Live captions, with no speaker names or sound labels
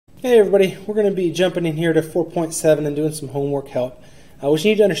Hey everybody, we're going to be jumping in here to 4.7 and doing some homework help. What you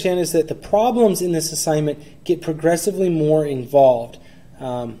need to understand is that the problems in this assignment get progressively more involved.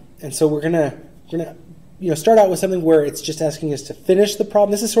 And so we're going to start out with something where it's just asking us to finish the problem.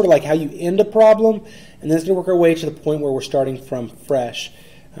 This is sort of like how you end a problem, and then it's going to work our way to the point where we're starting from fresh.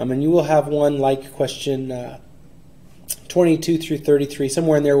 And you will have one like question 22 through 33.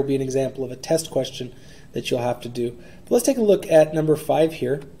 Somewhere in there will be an example of a test question that you'll have to do. But let's take a look at number 5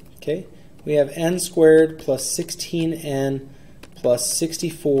 here. Okay, we have n squared plus 16n plus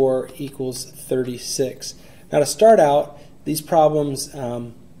 64 equals 36. Now to start out, these problems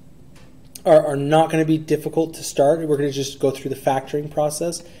are not going to be difficult to start. We're going to just go through the factoring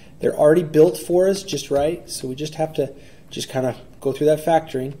process. They're already built for us just right, so we just have to just kind of go through that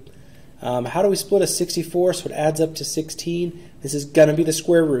factoring. How do we split a 64 so it adds up to 16? This is going to be the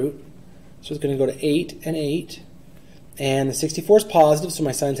square root, so it's going to go to 8 and 8. And the 64 is positive, so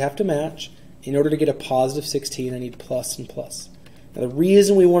my signs have to match. In order to get a positive 16, I need plus and plus. Now the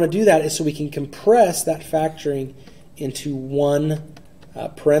reason we want to do that is so we can compress that factoring into one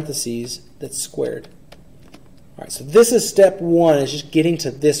parentheses that's squared. All right, so this is step 1, is just getting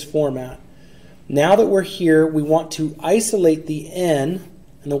to this format. Now that we're here, we want to isolate the n,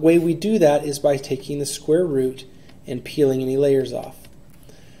 and the way we do that is by taking the square root and peeling any layers off.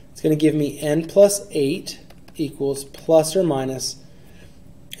 It's going to give me n plus 8 equals plus or minus,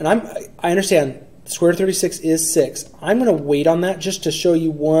 and I understand the square root of 36 is 6. I'm going to wait on that just to show you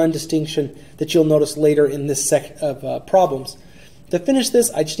one distinction that you'll notice later in this set of problems. To finish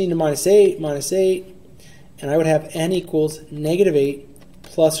this, I just need to minus 8, and I would have n equals negative 8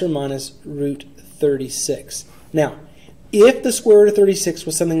 plus or minus root 36. Now, if the square root of 36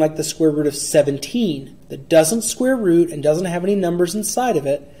 was something like the square root of 17 that doesn't square root and doesn't have any numbers inside of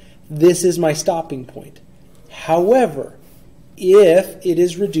it, this is my stopping point. However, if it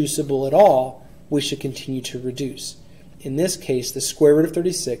is reducible at all, we should continue to reduce. In this case, the square root of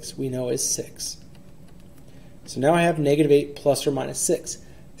 36 we know is 6. So now I have negative 8 plus or minus 6.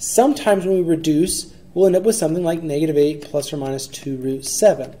 Sometimes when we reduce, we'll end up with something like negative 8 plus or minus 2 root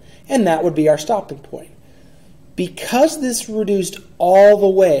 7. And that would be our stopping point. Because this reduced all the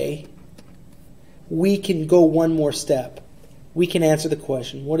way, we can go one more step. We can answer the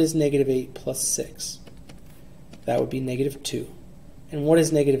question, what is negative 8 plus 6? That would be negative 2. And what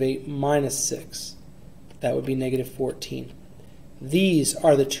is negative 8 minus 6? That would be negative 14. These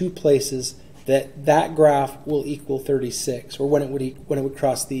are the two places that graph will equal 36, or when it would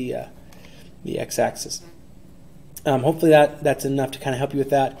cross the x-axis. Hopefully that's enough to kind of help you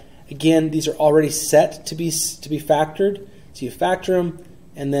with that. Again, these are already set to be factored, so you factor them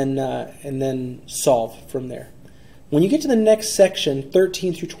and then solve from there. When you get to the next section,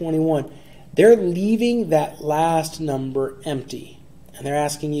 13 through 21, they're leaving that last number empty. And they're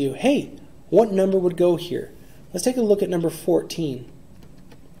asking you, hey, what number would go here? Let's take a look at number 14.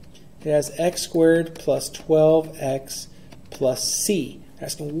 It has x squared plus 12x plus c. They're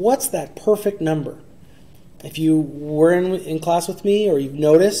asking, what's that perfect number? If you were in class with me or you've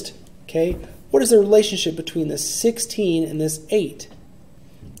noticed, okay, what is the relationship between this 16 and this 8?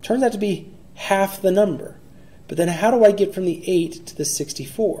 It turns out to be half the number. But then how do I get from the 8 to the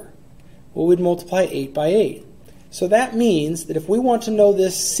 64? Well, we'd multiply 8 by 8. So that means that if we want to know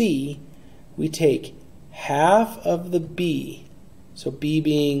this c, we take half of the b, so b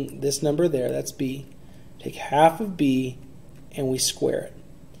being this number there, that's b, take half of b and we square it.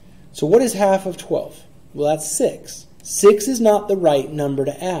 So what is half of 12? Well, that's 6. 6 is not the right number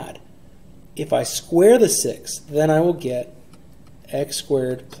to add. If I square the 6, then I will get x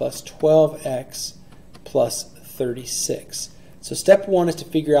squared plus 12x plus 36. So step 1 is to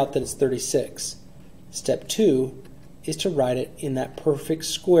figure out that it's 36. Step 2 is to write it in that perfect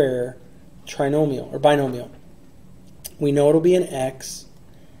square trinomial or binomial. We know it'll be an x.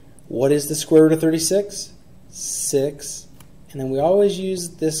 What is the square root of 36? 6. And then we always use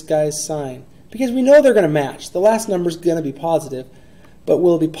this guy's sign because we know they're going to match. The last number is going to be positive, but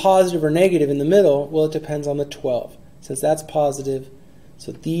will it be positive or negative in the middle? Well, it depends on the 12. Since that's positive,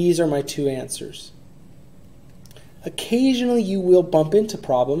 so these are my two answers. Occasionally you will bump into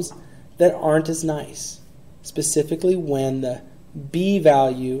problems that aren't as nice, specifically when the b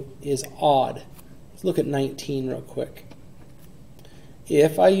value is odd. Let's look at 19 real quick.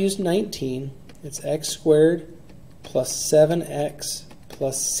 If I use 19, it's x squared plus 7x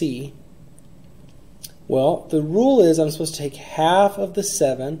plus c. Well, the rule is I'm supposed to take half of the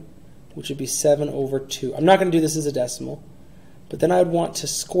 7, which would be 7 over 2. I'm not going to do this as a decimal, but then I would want to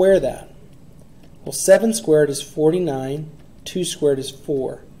square that. Well, 7 squared is 49, 2 squared is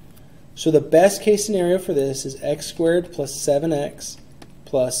 4. So the best case scenario for this is x squared plus 7x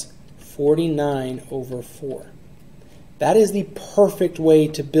plus 49 over 4. That is the perfect way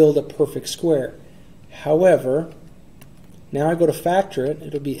to build a perfect square. However, now I go to factor it,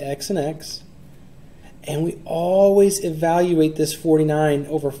 it'll be x and x, and we always evaluate this 49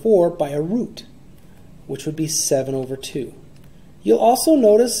 over 4 by a root, which would be 7 over 2. You'll also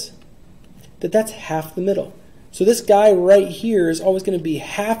notice that that's half the middle. So this guy right here is always going to be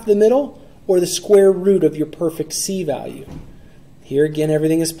half the middle or the square root of your perfect c value. Here again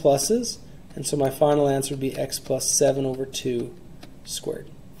everything is pluses, and so my final answer would be x plus 7 over 2 squared.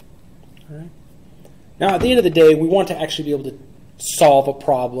 All right. Now at the end of the day, we want to actually be able to solve a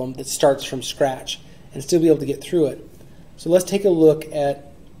problem that starts from scratch and still be able to get through it. So let's take a look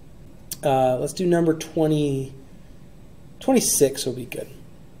at, let's do number 26 will be good.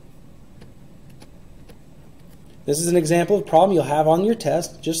 This is an example of a problem you'll have on your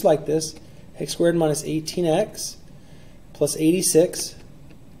test, just like this. X squared minus 18x plus 86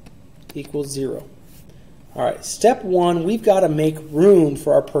 equals 0. All right, step one, we've got to make room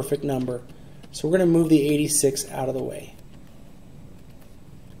for our perfect number. So we're going to move the 86 out of the way.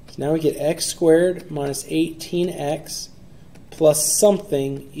 So now we get x squared minus 18x plus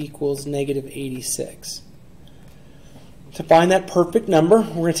something equals negative 86. To find that perfect number,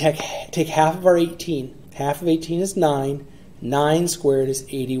 we're going to take half of our 18. Half of 18 is 9. 9 squared is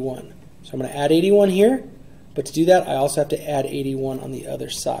 81. So I'm going to add 81 here, but to do that I also have to add 81 on the other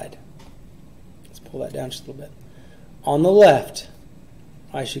side. Let's pull that down just a little bit. On the left,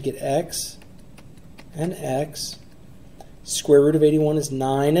 I should get x and x. Square root of 81 is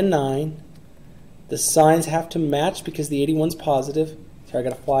 9 and 9. The signs have to match because the 81 is positive. Sorry, I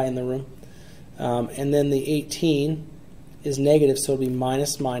got a fly in the room. And then the 18 is negative, so it'll be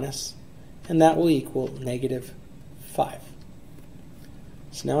minus minus, and that will equal negative 5.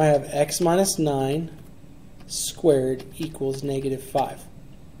 So now I have x minus 9 squared equals negative 5.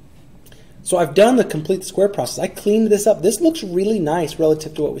 So I've done the complete square process. I cleaned this up. This looks really nice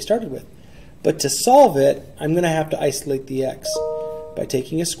relative to what we started with. But to solve it, I'm going to have to isolate the x. By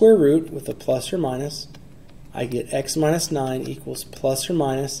taking a square root with a plus or minus, I get x minus 9 equals plus or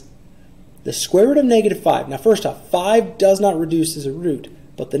minus the square root of negative 5. Now first off, 5 does not reduce as a root,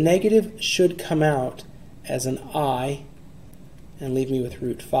 but the negative should come out as an I and leave me with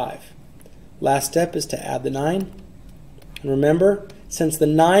root 5. Last step is to add the 9. And remember, since the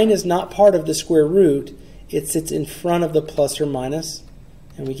 9 is not part of the square root, it sits in front of the plus or minus,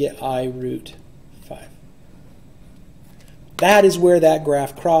 and we get I root 5. That is where that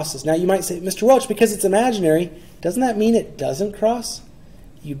graph crosses. Now you might say, Mr. Welch, because it's imaginary, doesn't that mean it doesn't cross?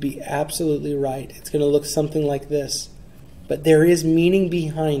 You'd be absolutely right. It's going to look something like this. But there is meaning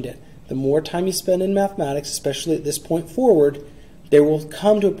behind it. The more time you spend in mathematics, especially at this point forward, there will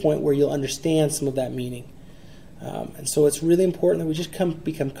come to a point where you'll understand some of that meaning. And so it's really important that we just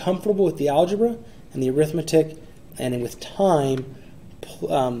become comfortable with the algebra and the arithmetic, and with time,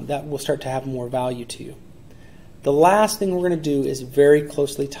 that will start to have more value to you. The last thing we're going to do is very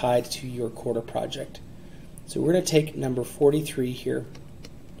closely tied to your quarter project. So we're going to take number 43 here.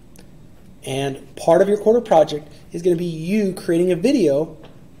 And part of your quarter project is going to be you creating a video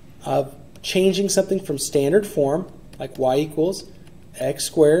of changing something from standard form, like y equals x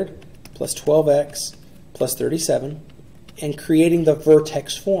squared plus 12x plus 37, and creating the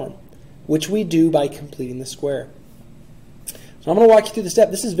vertex form, which we do by completing the square. So I'm going to walk you through the step.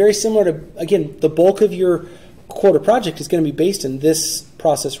 This is very similar to, again, the bulk of your quarter project is going to be based in this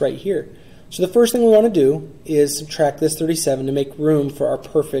process right here. So the first thing we want to do is subtract this 37 to make room for our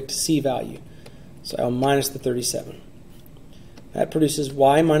perfect c value. So I'll minus the 37. That produces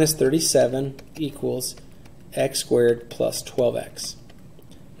y minus 37 equals x squared plus 12x.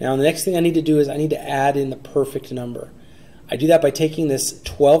 Now the next thing I need to do is I need to add in the perfect number. I do that by taking this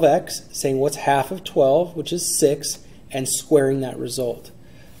 12x, saying what's half of 12, which is 6, and squaring that result.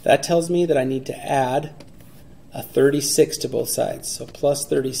 That tells me that I need to add a 36 to both sides. So plus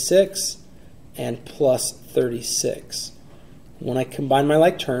 36 and plus 36. When I combine my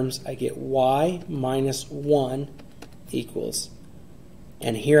like terms, I get y minus 1 equals,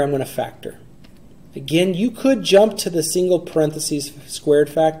 and here I'm going to factor. Again, you could jump to the single parentheses squared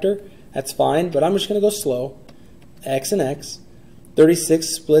factor. That's fine, but I'm just going to go slow. X and x. 36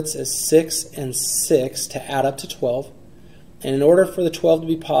 splits as 6 and 6 to add up to 12. And in order for the 12 to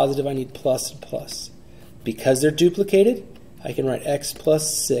be positive, I need plus and plus. Because they're duplicated, I can write x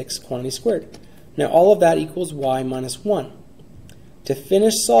plus 6 quantity squared. Now all of that equals y minus 1. To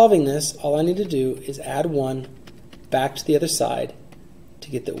finish solving this, all I need to do is add 1 back to the other side to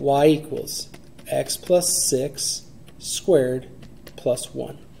get that y equals x plus 6 squared plus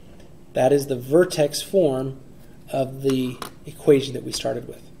 1. That is the vertex form of the equation that we started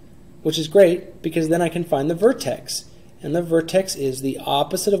with, which is great because then I can find the vertex. And the vertex is the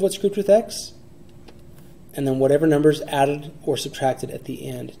opposite of what's grouped with x, and then whatever number's added or subtracted at the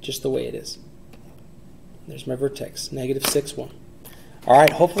end, just the way it is. There's my vertex, negative 6, 1. All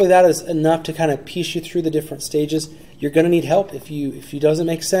right, hopefully that is enough to kind of piece you through the different stages. You're going to need help. If it doesn't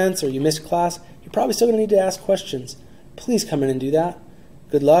make sense or you miss class, you're probably still going to need to ask questions. Please come in and do that.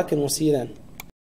 Good luck, and we'll see you then.